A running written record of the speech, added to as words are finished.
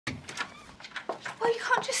Well, you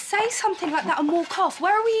can't just say something like that and walk off.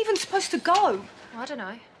 Where are we even supposed to go? Well, I don't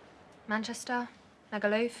know. Manchester,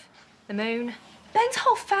 Magaluf, the moon. Ben's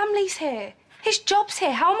whole family's here. His job's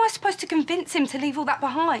here. How am I supposed to convince him to leave all that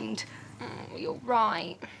behind? Oh, you're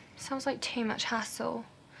right. Sounds like too much hassle.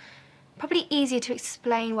 Probably easier to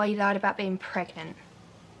explain why you lied about being pregnant.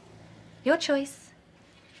 Your choice.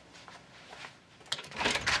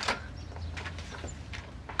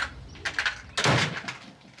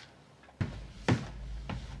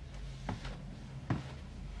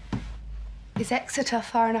 Is Exeter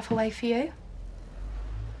far enough away for you?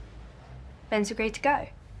 Ben's agreed to go.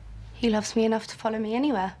 He loves me enough to follow me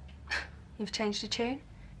anywhere. You've changed the tune?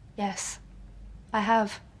 Yes, I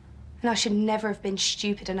have. And I should never have been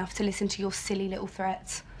stupid enough to listen to your silly little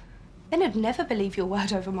threats. Ben would never believe your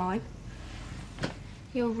word over mine.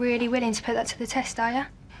 You're really willing to put that to the test, are you?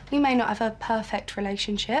 We may not have a perfect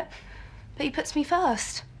relationship, but he puts me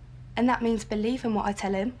first. And that means believing what I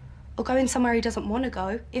tell him, or going somewhere he doesn't want to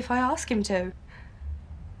go if I ask him to.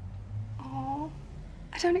 Oh,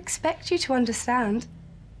 I don't expect you to understand.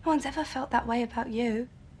 No one's ever felt that way about you.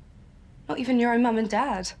 Not even your own mum and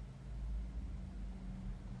dad.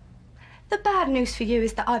 The bad news for you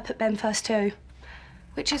is that I put Ben first too,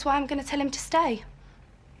 which is why I'm going to tell him to stay.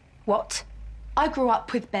 What? I grew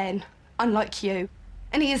up with Ben, unlike you,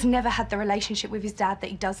 and he has never had the relationship with his dad that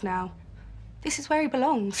he does now. This is where he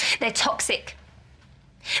belongs. They're toxic.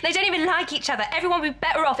 They don't even like each other. Everyone would be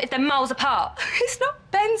better off if they're miles apart. It's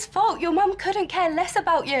not Ben's fault. Your mum couldn't care less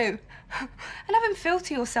about you. And having Phil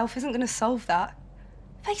to yourself isn't going to solve that.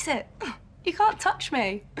 Face it, you can't touch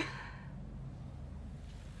me.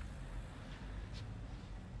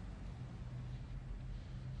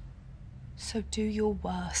 So do your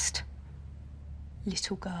worst,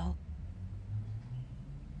 little girl.